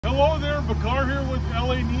a car here with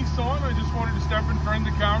LA Nissan. I just wanted to step in front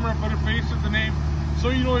of the camera, put a face to the name, so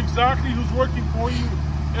you know exactly who's working for you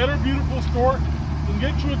at our beautiful store, and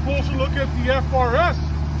get you a closer look at the FRS.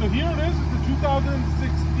 So here it is. It's the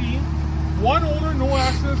 2016. One owner, no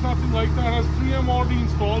accidents, nothing like that. Has 3M already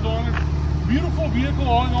installed on it. Beautiful vehicle,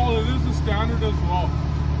 all in all. It is a standard as well.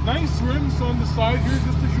 Nice rims on the side here,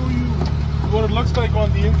 just to show you what it looks like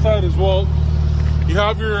on the inside as well. You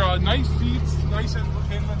have your nice seats, nice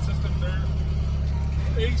infotainment system there,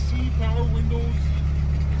 AC, power windows,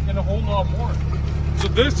 and a whole lot more. So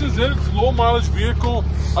this is it. It's a low mileage vehicle.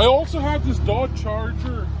 I also have this Dodge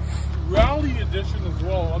Charger Rally Edition as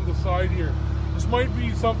well on the side here. This might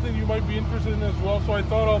be something you might be interested in as well, so I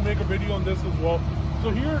thought I'll make a video on this as well. So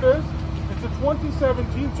here it is. It's a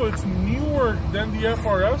 2017, so it's newer than the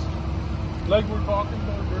FRS, like we're talking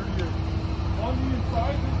about earlier. On the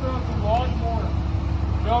inside, this has a lot more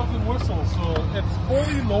bells and whistles. So it's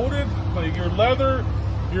fully loaded, like your leather,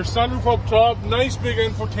 your sunroof up top, nice big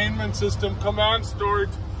infotainment system, command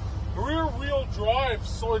storage, rear wheel drive,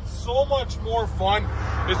 so it's so much more fun.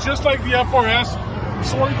 It's just like the FRS.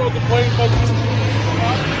 Sorry about the plane, but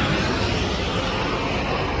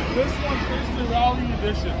this one is the Rally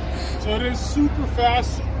Edition. So it is super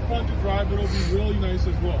fast, super fun to drive. It'll be really nice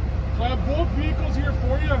as well. So I have both vehicles here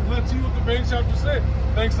for you. Let's see what the banks have to say.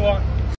 Thanks a lot.